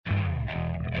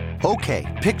Okay,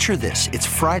 picture this. It's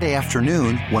Friday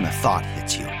afternoon when a thought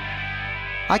hits you.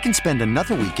 I can spend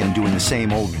another weekend doing the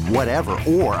same old whatever,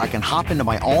 or I can hop into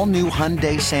my all-new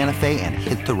Hyundai Santa Fe and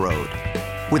hit the road.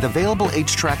 With available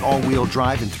H-Track all-wheel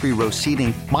drive and 3-row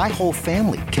seating, my whole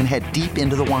family can head deep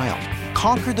into the wild.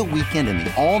 Conquer the weekend in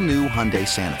the all-new Hyundai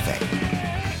Santa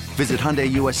Fe. Visit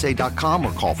HyundaiUSA.com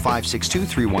or call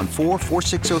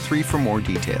 562-314-4603 for more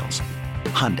details.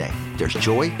 Hyundai, there's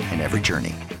joy in every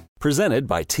journey. Presented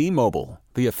by T-Mobile,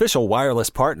 the official wireless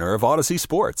partner of Odyssey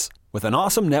Sports. With an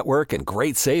awesome network and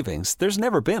great savings, there's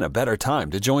never been a better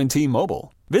time to join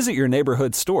T-Mobile. Visit your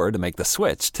neighborhood store to make the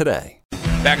switch today.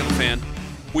 Back at the Fan.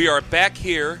 We are back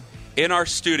here in our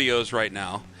studios right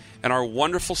now, and our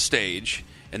wonderful stage,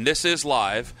 and this is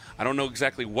live. I don't know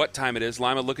exactly what time it is.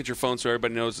 Lima, look at your phone so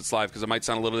everybody knows it's live because it might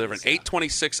sound a little different.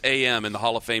 8:26 a.m. in the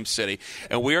Hall of Fame City,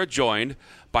 and we are joined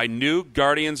by new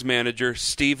Guardians manager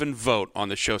Stephen Vogt on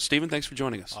the show. Stephen, thanks for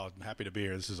joining us. Oh, I'm happy to be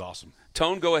here. This is awesome.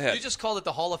 Tone, go ahead. You just called it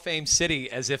the Hall of Fame City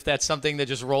as if that's something that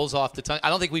just rolls off the tongue. I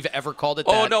don't think we've ever called it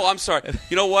that. Oh, no, I'm sorry.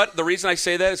 You know what? The reason I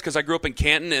say that is because I grew up in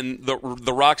Canton, and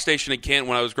the rock station in Canton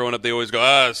when I was growing up, they always go,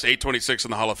 it's 826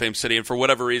 in the Hall of Fame City, and for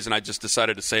whatever reason, I just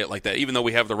decided to say it like that, even though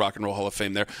we have the Rock and Roll Hall of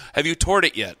Fame there. Have you toured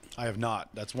it yet? I have not.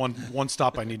 That's one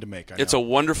stop I need to make. It's a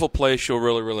wonderful place. You'll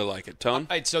really, really like it. Tone?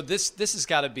 All right, so this has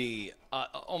got to be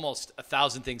almost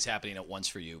 1,000 things happening at once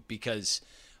for you because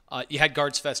you had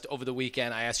Guards Fest over the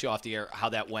weekend. I asked you off the air how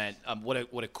that went. What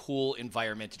a cool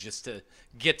environment to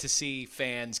get to see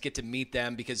fans, get to meet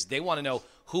them because they want to know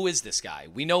who is this guy.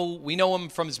 We know him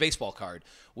from his baseball card.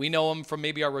 We know him from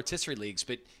maybe our rotisserie leagues.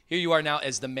 But here you are now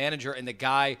as the manager and the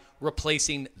guy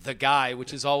replacing the guy,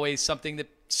 which is always something that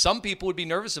some people would be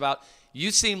nervous about.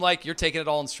 You seem like you're taking it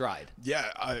all in stride.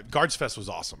 Yeah, Guards Fest was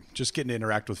awesome. Just getting to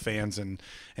interact with fans and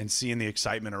seeing the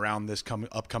excitement around this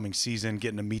upcoming season,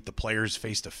 getting to meet the players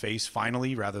face-to-face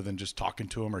finally rather than just talking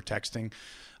to them or texting.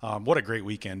 What a great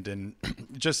weekend. And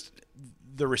just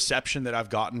the reception that I've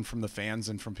gotten from the fans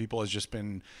and from people has just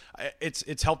been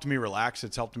it's helped me relax.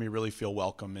 It's helped me really feel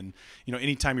welcome. And,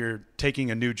 anytime you're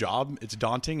taking a new job, it's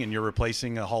daunting and you're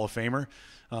replacing a Hall of Famer.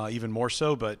 Even more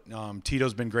so, but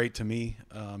Tito's been great to me.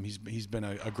 He's been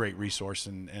a great resource,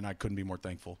 and I couldn't be more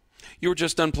thankful. You were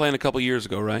just done playing a couple years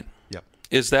ago, right? Yep.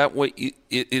 Is that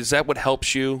what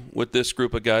helps you with this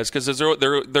group of guys? Because they're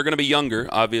going to be younger,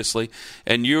 obviously,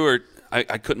 and you are.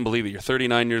 I couldn't believe it. You're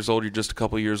 39 years old. You're just a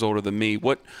couple years older than me.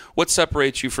 What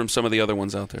separates you from some of the other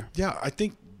ones out there? Yeah, I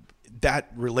think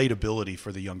that relatability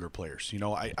for the younger players.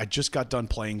 I just got done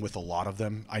playing with a lot of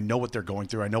them. I know what they're going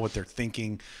through. I know what they're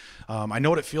thinking. I know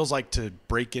what it feels like to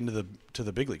break into the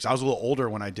big leagues. I was a little older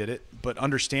when I did it, but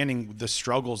understanding the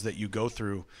struggles that you go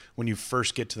through when you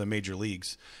first get to the major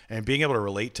leagues and being able to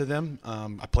relate to them.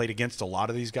 I played against a lot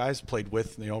of these guys, played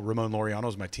with, Ramon Laureano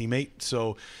was my teammate.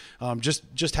 So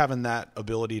just having that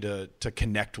ability to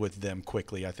connect with them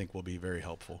quickly, I think will be very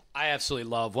helpful. I absolutely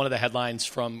love one of the headlines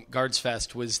from Guards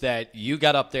Fest was that you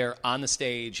got up there on the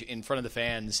stage in front of the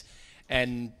fans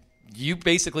and you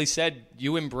basically said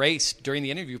you embraced during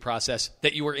the interview process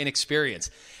that you were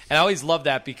inexperienced. And I always love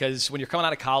that because when you're coming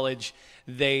out of college,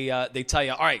 they tell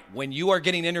you, all right, when you are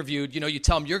getting interviewed, you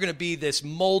tell them you're going to be this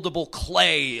moldable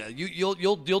clay.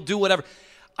 You'll do whatever.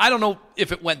 I don't know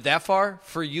if it went that far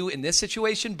for you in this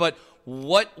situation, but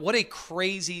what a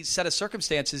crazy set of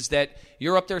circumstances that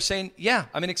you're up there saying, yeah,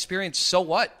 I'm inexperienced. So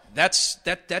what? That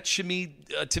should be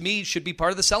to me should be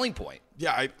part of the selling point.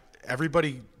 Yeah,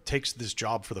 everybody takes this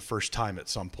job for the first time at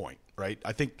some point, right?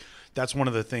 I think that's one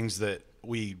of the things that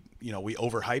we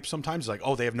overhype sometimes, like,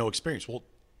 oh, they have no experience. Well,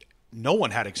 no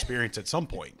one had experience at some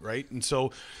point, right? And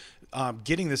so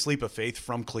getting this leap of faith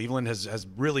from Cleveland has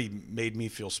really made me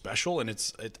feel special, and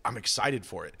I'm excited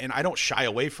for it. And I don't shy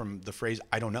away from the phrase,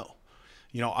 I don't know.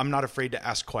 I'm not afraid to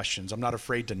ask questions. I'm not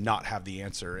afraid to not have the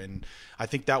answer. And I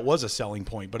think that was a selling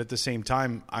point. But at the same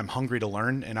time, I'm hungry to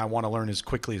learn, and I want to learn as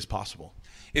quickly as possible.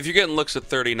 If you're getting looks at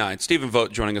 39, Stephen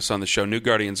Vogt joining us on the show, new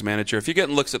Guardians manager. If you're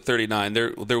getting looks at 39,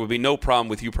 there would be no problem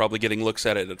with you probably getting looks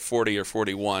at it at 40 or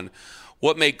 41.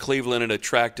 What made Cleveland an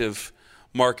attractive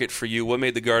market for you? What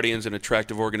made the Guardians an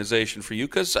attractive organization for you?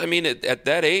 Because, at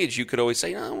that age, you could always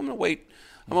say, no, I'm going to wait.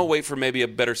 I'm going to wait for maybe a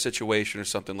better situation or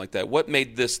something like that. What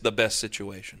made this the best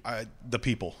situation? The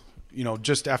people.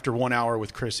 Just after 1 hour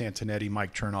with Chris Antonetti,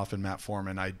 Mike Chernoff, and Matt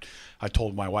Foreman, I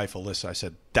told my wife, Alyssa, I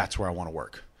said, that's where I want to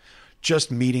work.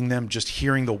 Just meeting them, just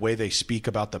hearing the way they speak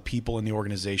about the people in the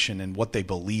organization and what they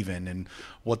believe in and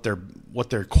what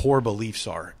their core beliefs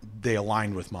are, they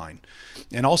aligned with mine.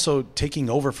 And also taking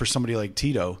over for somebody like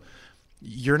Tito,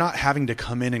 you're not having to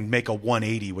come in and make a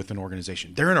 180 with an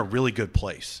organization. They're in a really good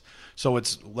place. So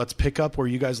let's pick up where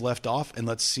you guys left off and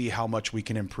let's see how much we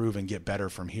can improve and get better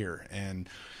from here. And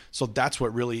so that's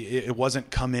what really, it wasn't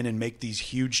come in and make these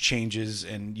huge changes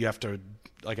and you have to,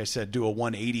 like I said, do a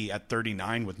 180 at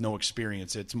 39 with no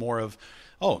experience. It's more of,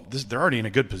 they're already in a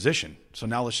good position. So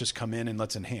now let's just come in and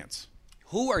let's enhance.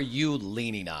 Who are you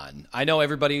leaning on? I know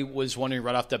everybody was wondering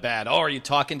right off the bat, are you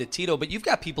talking to Tito? But you've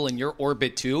got people in your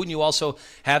orbit too, and you also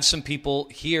have some people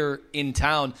here in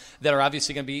town that are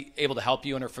obviously going to be able to help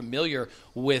you and are familiar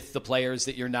with the players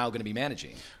that you're now going to be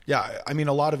managing. Yeah, I mean,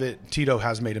 a lot of it, Tito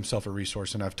has made himself a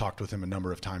resource, and I've talked with him a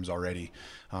number of times already,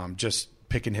 just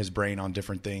picking his brain on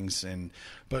different things.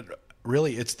 But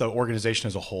really, it's the organization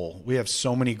as a whole. We have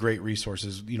so many great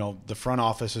resources. You know, the front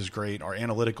office is great. Our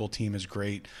analytical team is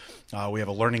great. We have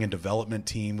a learning and development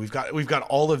team. We've got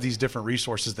all of these different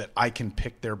resources that I can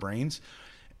pick their brains.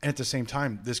 And at the same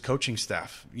time, this coaching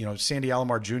staff, you know, Sandy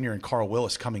Alomar Jr. and Carl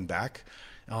Willis coming back,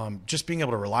 just being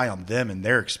able to rely on them and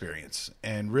their experience.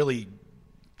 And really,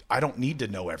 I don't need to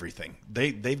know everything.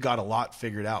 They've got a lot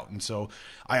figured out. And so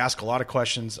I ask a lot of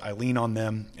questions. I lean on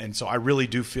them. And so I really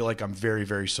do feel like I'm very,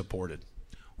 very supported.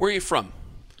 Where are you from?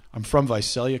 I'm from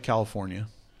Visalia, California.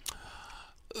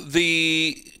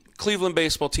 The Cleveland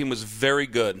baseball team was very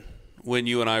good when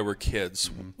you and I were kids.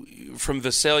 Mm-hmm. From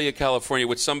Visalia, California,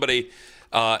 with somebody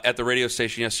at the radio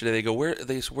station yesterday, they go,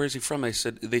 where's he from? They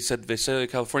said Visalia,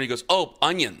 California. He goes,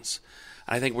 onions.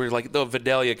 And I think we're like,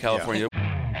 Vidalia, California. Yeah.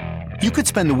 You could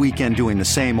spend the weekend doing the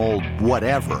same old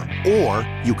whatever, or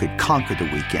you could conquer the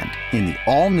weekend in the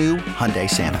all-new Hyundai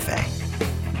Santa Fe.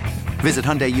 Visit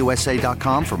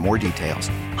HyundaiUSA.com for more details.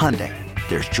 Hyundai,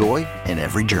 there's joy in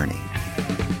every journey.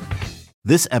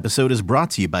 This episode is brought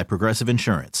to you by Progressive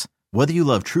Insurance. Whether you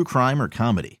love true crime or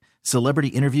comedy, celebrity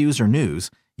interviews or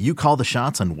news, you call the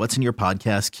shots on what's in your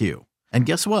podcast queue. And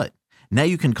guess what? Now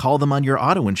you can call them on your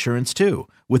auto insurance too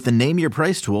with the Name Your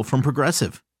Price tool from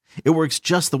Progressive. It works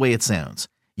just the way it sounds.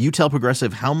 You tell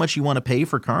Progressive how much you want to pay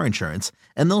for car insurance,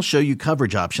 and they'll show you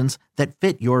coverage options that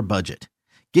fit your budget.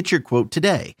 Get your quote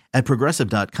today at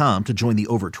Progressive.com to join the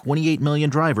over 28 million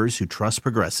drivers who trust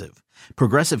Progressive.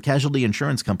 Progressive Casualty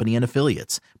Insurance Company and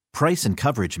Affiliates. Price and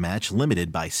coverage match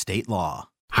limited by state law.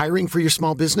 Hiring for your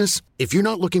small business? If you're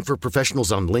not looking for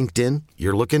professionals on LinkedIn,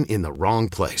 you're looking in the wrong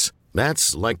place.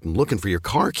 That's like looking for your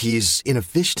car keys in a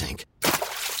fish tank.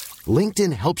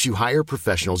 LinkedIn helps you hire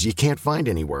professionals you can't find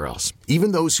anywhere else,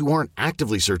 even those who aren't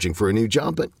actively searching for a new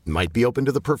job but might be open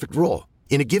to the perfect role.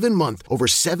 In a given month, over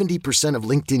 70% of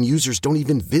LinkedIn users don't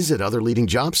even visit other leading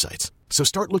job sites. So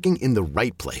start looking in the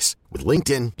right place. With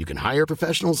LinkedIn, you can hire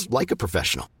professionals like a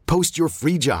professional. Post your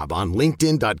free job on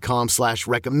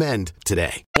linkedin.com/recommend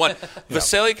today. One,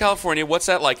 Visalia, California, what's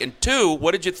that like? And two,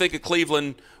 what did you think of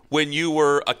Cleveland when you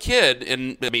were a kid?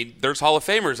 And, I mean, there's Hall of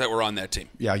Famers that were on that team.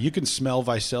 Yeah, you can smell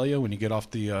Visalia when you get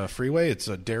off the freeway. It's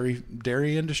a dairy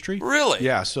industry. Really?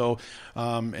 Yeah, so,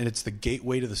 and it's the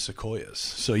gateway to the Sequoias.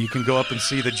 So you can go up and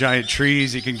see the giant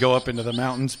trees. You can go up into the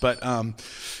mountains. But,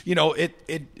 you know,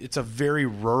 it's a very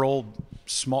rural,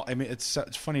 small – I mean, it's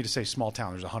funny to say small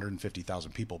town. There's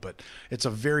 150,000 people. But it's a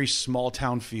very small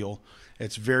town feel.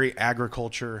 It's very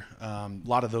agriculture, a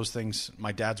lot of those things.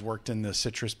 My dad's worked in the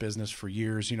citrus business for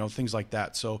years, you know, things like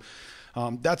that. So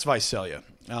that's Visalia.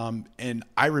 And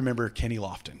I remember Kenny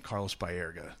Lofton, Carlos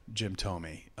Baerga, Jim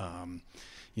Tomei,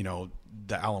 you know,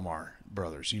 the Alomar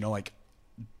brothers, you know, like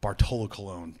Bartolo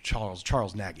Colon,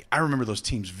 Charles Nagy. I remember those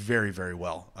teams very, very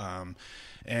well.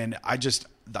 And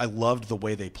I loved the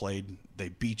way they played. They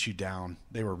beat you down.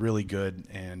 They were really good.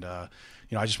 And,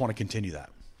 you know, I just want to continue that.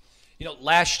 You know,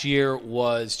 last year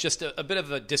was just a bit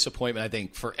of a disappointment, I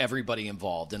think, for everybody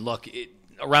involved. And look,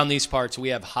 around these parts, we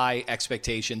have high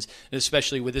expectations,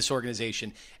 especially with this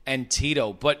organization and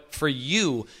Tito. But for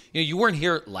you, you weren't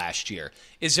here last year.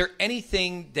 Is there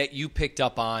anything that you picked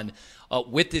up on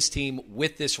with this team,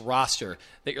 with this roster,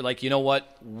 that you're like, you know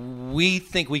what, we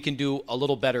think we can do a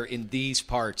little better in these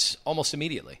parts almost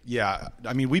immediately? Yeah,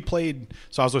 I mean,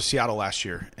 so I was with Seattle last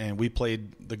year, and we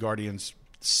played the Guardians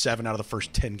 7 out of the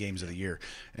first 10 games of the year,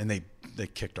 and they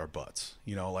kicked our butts,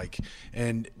 you know, like,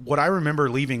 and what I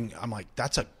remember leaving, I'm like,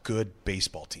 that's a good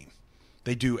baseball team.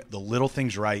 They do the little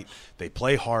things right. They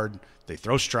play hard. They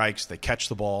throw strikes. They catch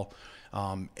the ball.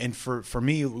 And for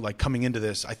me, like coming into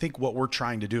this, I think what we're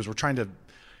trying to do is we're trying to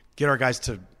get our guys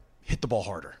to hit the ball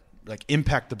harder, like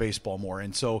impact the baseball more.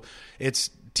 And so it's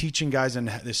teaching guys, and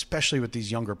especially with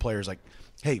these younger players, like,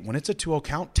 hey, when it's a 2-0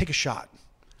 count, take a shot.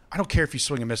 I don't care if you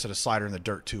swing and miss at a slider in the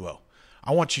dirt 2-0.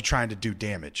 I want you trying to do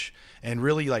damage and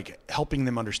really like helping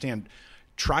them understand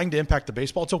trying to impact the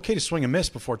baseball. It's okay to swing and miss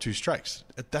before 2 strikes.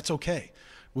 That's okay.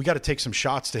 we got to take some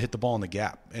shots to hit the ball in the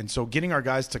gap. And so getting our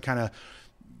guys to kind of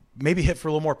maybe hit for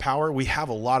a little more power. We have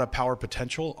a lot of power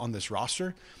potential on this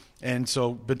roster. And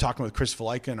so been talking with Chris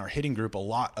Valaika and our hitting group a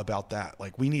lot about that.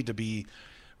 Like, we need to be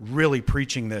really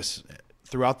preaching this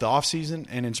throughout the offseason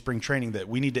and in spring training, that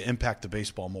we need to impact the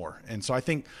baseball more. And so I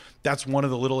think that's one of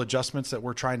the little adjustments that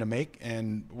we're trying to make,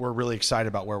 and we're really excited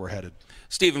about where we're headed.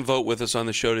 Stephen Vogt with us on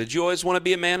the show. Did you always want to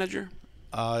be a manager?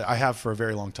 I have for a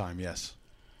very long time, yes.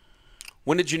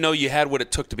 When did you know you had what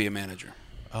it took to be a manager?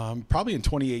 Probably in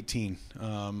 2018.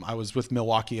 I was with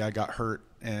Milwaukee. I got hurt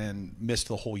and missed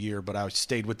the whole year, but I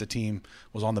stayed with the team,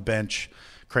 was on the bench.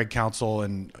 Craig Counsell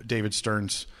and David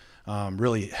Stearns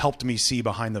really helped me see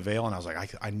behind the veil, and I was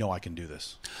like, I know I can do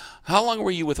this. How long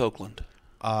were you with Oakland?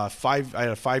 I had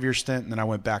a 5-year stint, and then I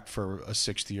went back for a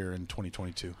 6th year in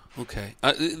 2022. Okay.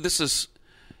 This is,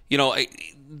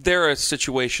 they're a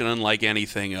situation unlike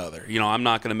anything other. I'm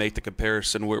not going to make the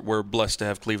comparison. We're blessed to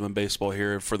have Cleveland baseball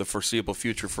here for the foreseeable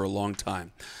future for a long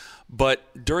time.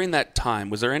 But during that time,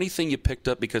 was there anything you picked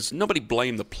up? Because nobody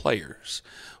blamed the players.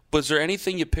 Was there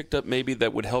anything you picked up maybe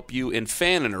that would help you in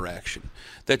fan interaction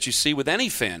that you see with any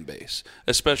fan base,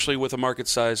 especially with a market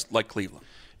size like Cleveland?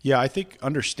 Yeah, I think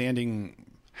understanding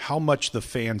how much the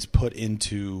fans put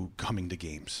into coming to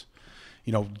games.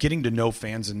 Getting to know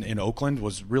fans in Oakland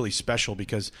was really special,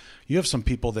 because you have some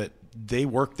people that they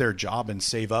work their job and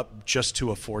save up just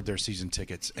to afford their season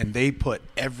tickets, and they put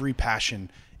every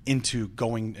passion into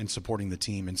going and supporting the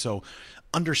team. And so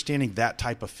understanding that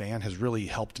type of fan has really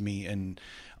helped me, and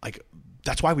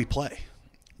that's why we play.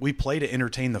 We play to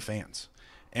entertain the fans,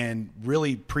 and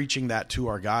really preaching that to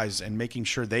our guys and making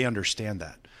sure they understand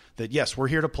that yes, we're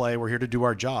here to play, we're here to do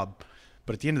our job,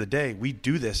 but at the end of the day, we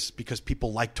do this because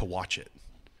people like to watch it.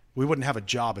 We wouldn't have a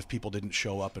job if people didn't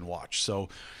show up and watch. So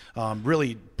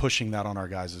really pushing that on our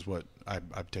guys is what I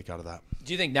take out of that.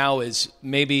 Do you think now is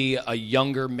maybe a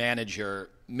younger manager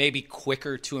maybe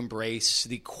quicker to embrace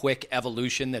the quick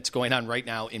evolution that's going on right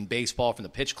now in baseball, from the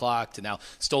pitch clock to now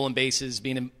stolen bases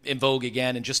being in vogue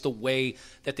again, and just the way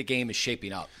that the game is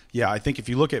shaping up? Yeah, I think if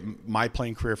you look at my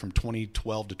playing career from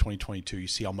 2012 to 2022, you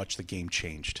see how much the game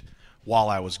changed while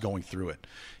I was going through it.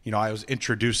 I was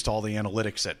introduced to all the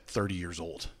analytics at 30 years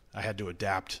old. I had to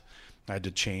adapt. I had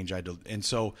to change. And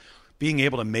so being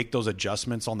able to make those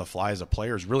adjustments on the fly as a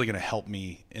player is really going to help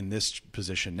me in this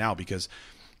position now, because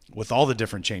with all the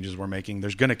different changes we're making,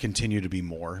 there's going to continue to be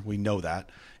more. We know that.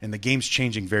 And the game's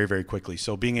changing very, very quickly.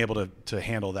 So being able to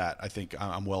handle that, I think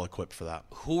I'm well equipped for that.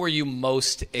 Who are you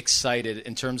most excited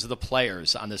in terms of the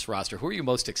players on this roster? Who are you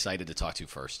most excited to talk to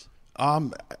first? I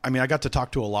got to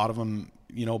talk to a lot of them,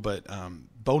 but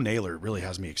Bo Naylor really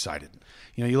has me excited.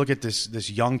 You look at this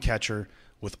young catcher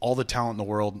with all the talent in the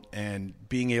world, and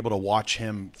being able to watch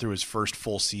him through his first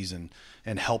full season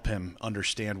and help him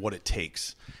understand what it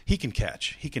takes. He can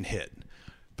catch, he can hit,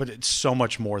 but it's so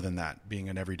much more than that, being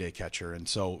an everyday catcher. And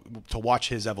so to watch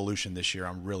his evolution this year,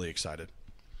 I'm really excited.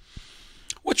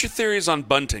 What's your theories on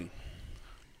bunting?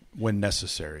 When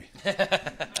necessary.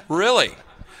 Really?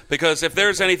 Because if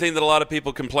there's anything that a lot of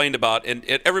people complained about, and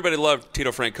everybody loved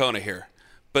Tito Francona here,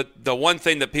 but the one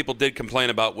thing that people did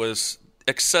complain about was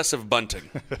excessive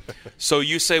bunting. So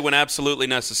you say when absolutely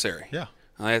necessary. Yeah.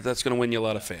 That's going to win you a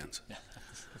lot of fans.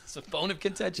 It's a bone of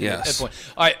contention yes. at that point.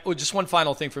 All right, well, just one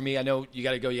final thing for me. I know you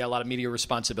got to go. You got a lot of media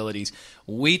responsibilities.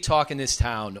 We talk in this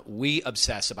town. We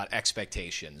obsess about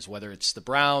expectations, whether it's the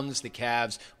Browns, the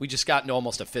Cavs. We just got into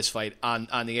almost a fist fight on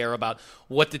the air about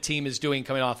what the team is doing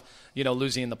coming off,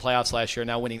 losing in the playoffs last year,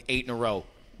 now winning 8 in a row.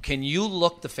 Can you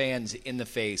look the fans in the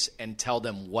face and tell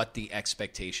them what the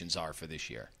expectations are for this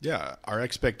year? Yeah, our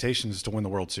expectation is to win the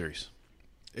World Series.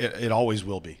 It always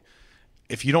will be.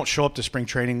 If you don't show up to spring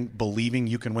training believing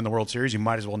you can win the World Series, you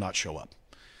might as well not show up.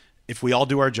 If we all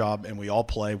do our job and we all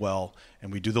play well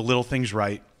and we do the little things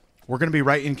right, we're going to be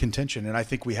right in contention, and I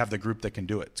think we have the group that can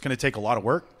do it. It's going to take a lot of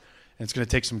work, and it's going to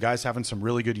take some guys having some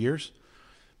really good years.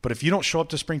 But if you don't show up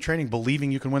to spring training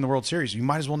believing you can win the World Series, you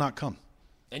might as well not come.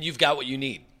 And you've got what you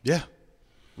need. Yeah,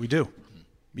 we do.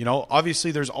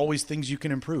 Obviously there's always things you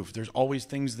can improve. There's always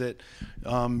things that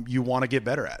you want to get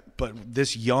better at. But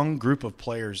this young group of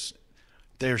players,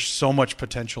 there's so much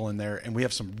potential in there, and we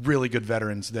have some really good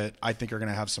veterans that I think are going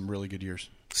to have some really good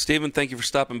years. Stephen, thank you for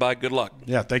stopping by. Good luck.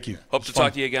 Yeah, thank you. Hope to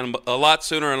talk to you again a lot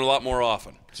sooner and a lot more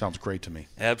often. Sounds great to me.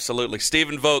 Absolutely.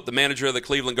 Stephen Vogt, the manager of the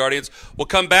Cleveland Guardians. We'll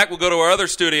come back. We'll go to our other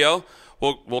studio.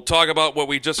 We'll talk about what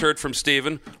we just heard from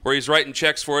Stephen, where he's writing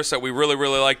checks for us that we really,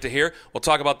 really like to hear. We'll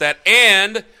talk about that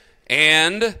and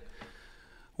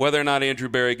whether or not Andrew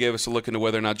Berry gave us a look into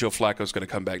whether or not Joe Flacco is going to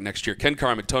come back next year. Ken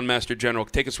Carman, Tone Master General,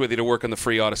 take us with you to work on the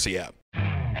free Odyssey app.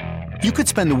 You could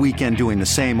spend the weekend doing the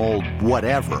same old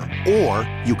whatever,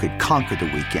 or you could conquer the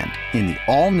weekend in the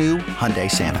all-new Hyundai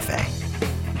Santa Fe.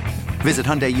 Visit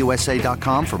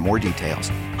HyundaiUSA.com for more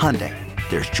details. Hyundai,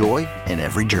 there's joy in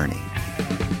every journey.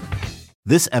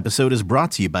 This episode is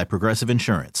brought to you by Progressive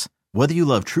Insurance. Whether you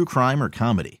love true crime or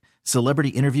comedy, celebrity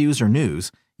interviews or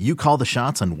news, you call the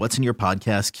shots on what's in your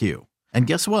podcast queue. And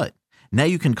guess what? Now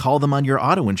you can call them on your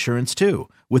auto insurance too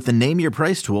with the Name Your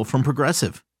Price tool from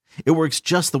Progressive. It works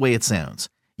just the way it sounds.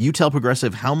 You tell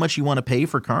Progressive how much you want to pay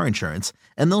for car insurance,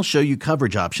 and they'll show you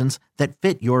coverage options that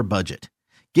fit your budget.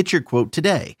 Get your quote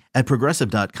today at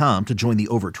Progressive.com to join the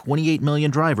over 28 million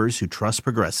drivers who trust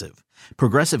Progressive.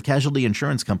 Progressive Casualty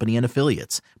Insurance Company and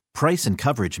Affiliates. Price and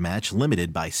coverage match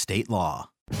limited by state law.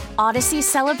 Odyssey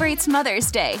celebrates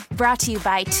Mother's Day, brought to you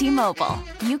by T-Mobile.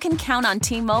 You can count on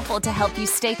T-Mobile to help you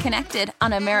stay connected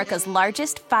on America's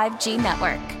largest 5G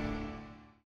network.